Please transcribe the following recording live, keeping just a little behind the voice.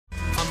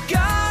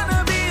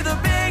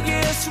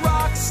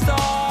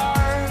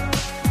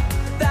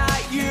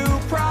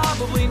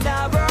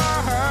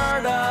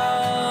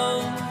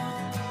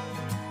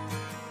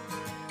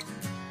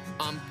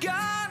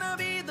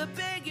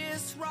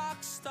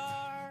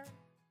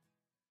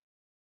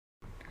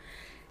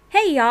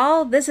Hey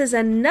y'all, this is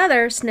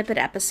another snippet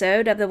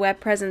episode of the Web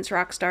Presence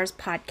Rockstars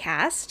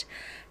podcast.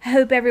 I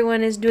hope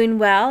everyone is doing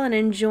well and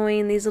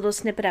enjoying these little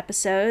snippet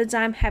episodes.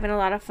 I'm having a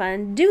lot of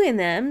fun doing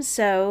them,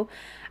 so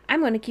I'm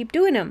going to keep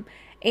doing them.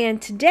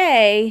 And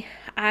today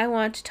I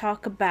want to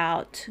talk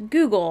about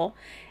Google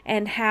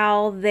and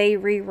how they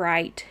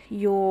rewrite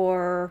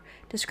your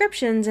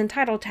descriptions and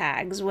title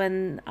tags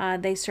when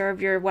they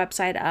serve your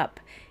website up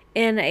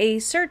in a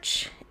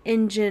search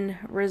engine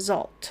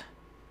result.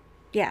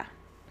 Yeah.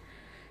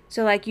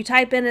 So like you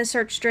type in a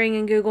search string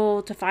in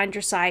Google to find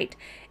your site,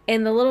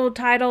 and the little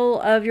title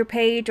of your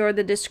page or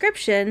the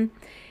description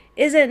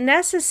isn't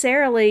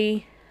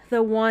necessarily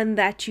the one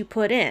that you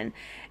put in.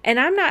 And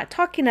I'm not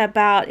talking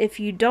about if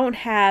you don't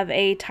have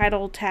a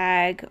title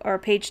tag or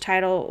page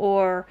title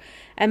or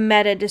a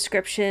meta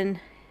description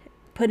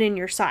put in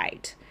your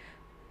site.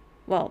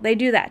 Well, they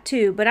do that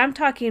too, but I'm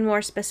talking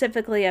more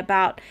specifically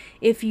about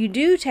if you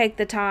do take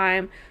the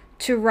time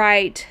to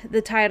write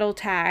the title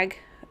tag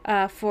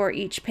for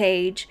each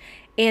page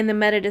and the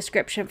meta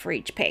description for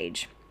each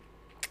page.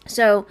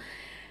 So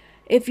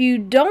if you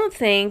don't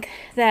think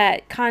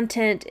that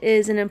content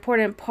is an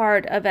important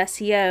part of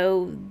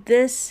SEO,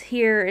 this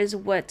here is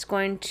what's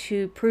going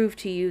to prove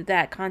to you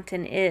that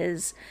content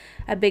is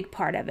a big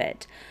part of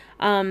it.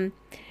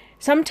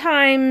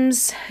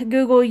 Sometimes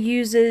Google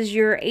uses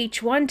your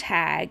H1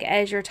 tag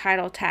as your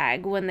title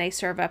tag when they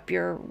serve up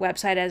your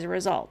website as a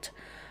result.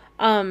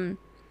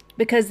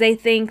 Because they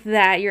think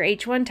that your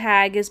H1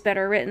 tag is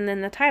better written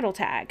than the title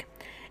tag.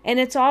 And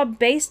it's all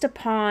based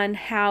upon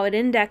how it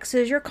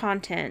indexes your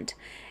content,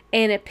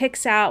 and it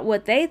picks out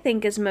what they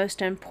think is most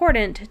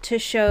important to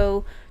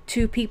show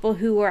to people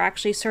who are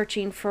actually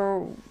searching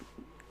for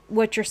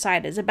what your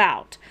site is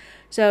about.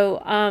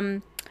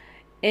 So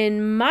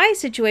in my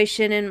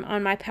situation,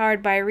 on my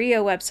Powered by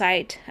Rio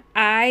website,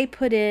 I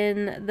put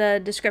in the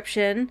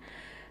description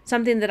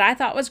something that I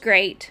thought was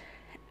great,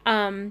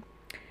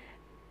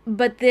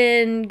 but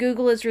then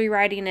Google is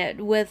rewriting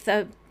it with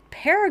a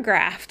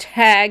paragraph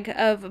tag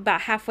of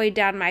about halfway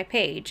down my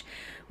page,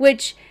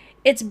 which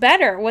it's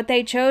better. What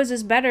they chose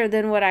is better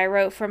than what I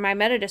wrote for my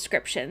meta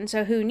description,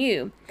 so who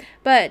knew?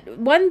 But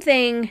one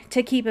thing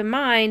to keep in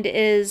mind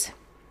is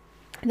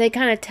they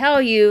kind of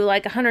tell you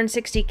like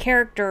 160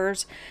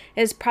 characters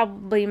is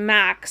probably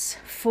max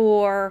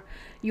for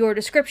your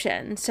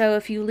description. So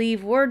if you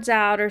leave words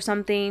out or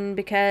something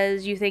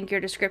because you think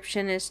your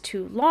description is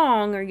too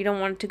long, or you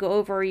don't want it to go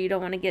over, or you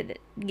don't want to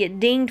get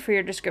dinged for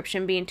your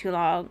description being too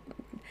long,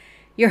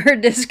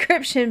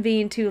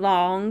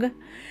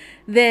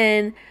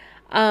 then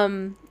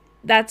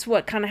that's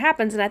what kind of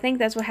happens. And I think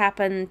that's what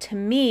happened to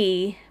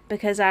me,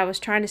 because I was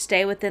trying to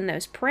stay within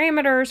those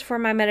parameters for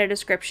my meta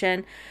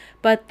description.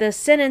 But the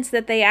sentence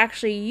that they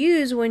actually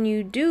use when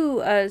you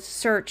do a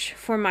search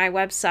for my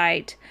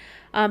website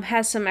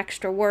has some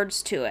extra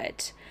words to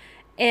it.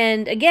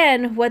 And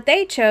again, what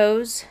they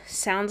chose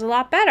sounds a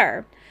lot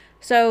better.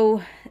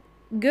 So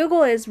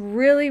Google is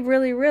really,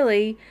 really,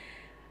 really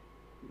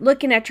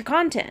looking at your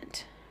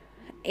content.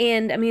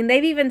 And I mean,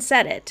 they've even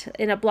said it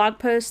in a blog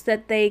post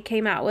that they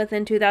came out with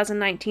in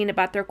 2019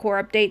 about their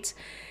core updates.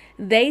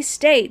 They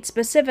state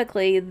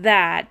specifically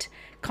that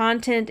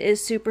content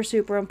is super,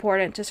 super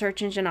important to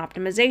search engine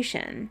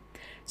optimization.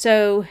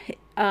 So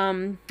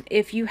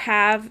if you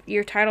have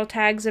your title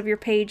tags of your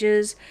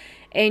pages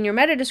and your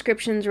meta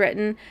descriptions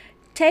written,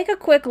 take a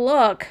quick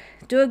look,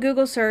 do a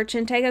Google search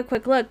and take a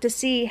quick look to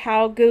see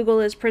how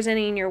Google is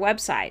presenting your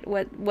website,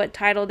 what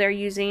title they're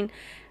using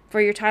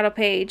for your title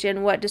page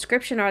and what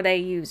description are they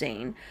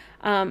using,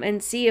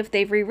 and see if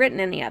they've rewritten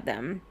any of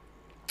them.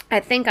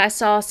 I think I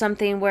saw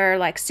something where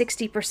like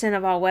 60%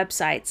 of all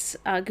websites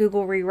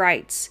Google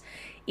rewrites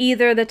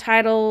either the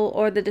title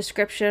or the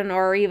description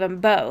or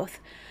even both.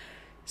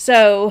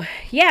 So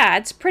yeah,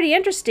 it's pretty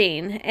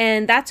interesting,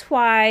 and that's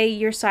why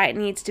your site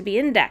needs to be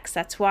indexed.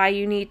 That's why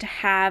you need to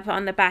have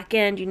on the back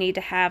end, you need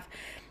to have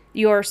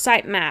your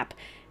sitemap,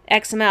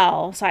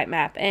 XML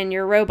sitemap, and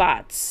your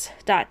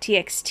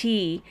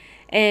robots.txt,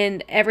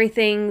 and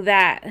everything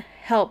that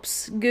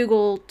helps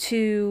Google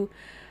to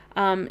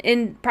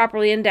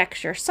properly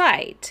index your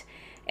site.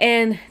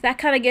 And that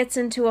kind of gets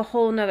into a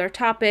whole nother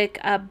topic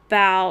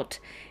about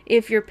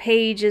if your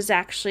page is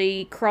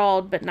actually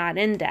crawled but not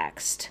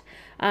indexed.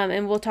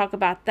 And we'll talk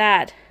about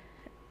that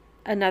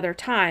another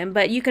time.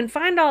 But you can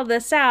find all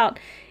this out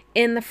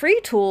in the free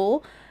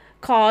tool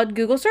called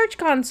Google Search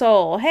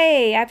Console.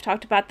 Hey, I've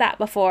talked about that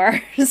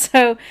before.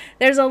 So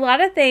there's a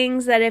lot of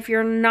things that if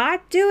you're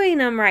not doing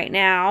them right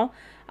now,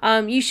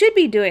 you should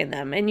be doing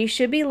them, and you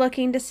should be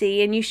looking to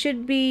see, and you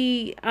should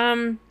be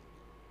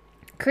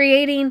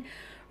creating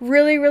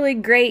really, really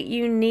great,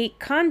 unique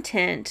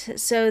content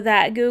so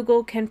that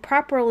Google can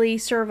properly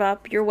serve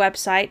up your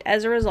website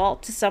as a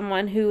result to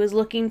someone who is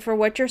looking for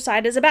what your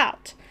site is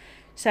about.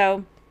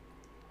 So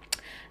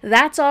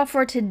that's all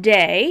for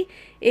today.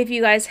 If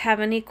you guys have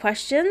any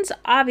questions,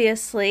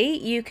 obviously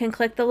you can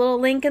click the little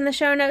link in the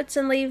show notes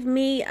and leave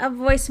me a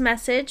voice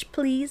message,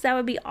 please. That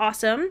would be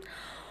awesome.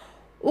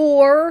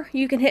 Or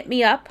you can hit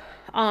me up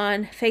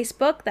on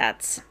Facebook.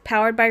 That's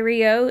Powered by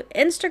Rio.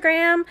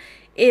 Instagram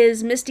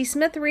is Misty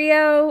Smith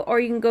Rio. Or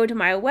you can go to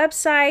my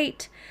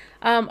website.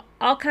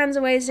 All kinds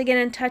of ways to get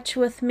in touch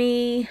with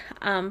me.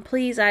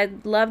 Please,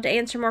 I'd love to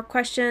answer more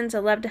questions.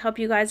 I'd love to help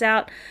you guys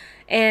out.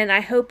 And I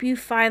hope you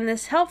find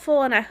this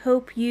helpful, and I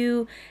hope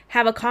you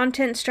have a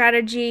content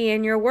strategy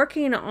and you're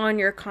working on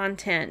your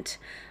content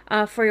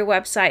for your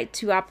website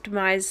to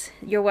optimize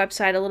your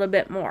website a little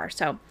bit more.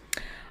 So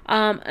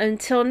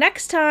until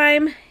next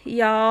time,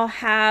 y'all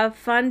have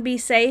fun, be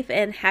safe,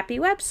 and happy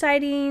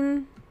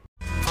websiting.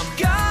 I'm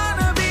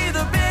gonna be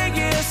the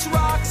biggest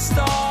rock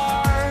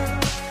star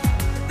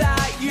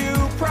that you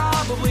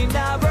probably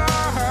never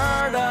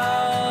heard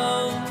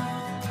of.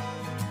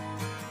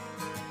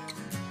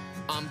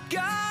 I'm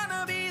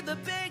gonna be the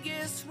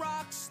biggest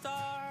rock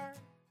star.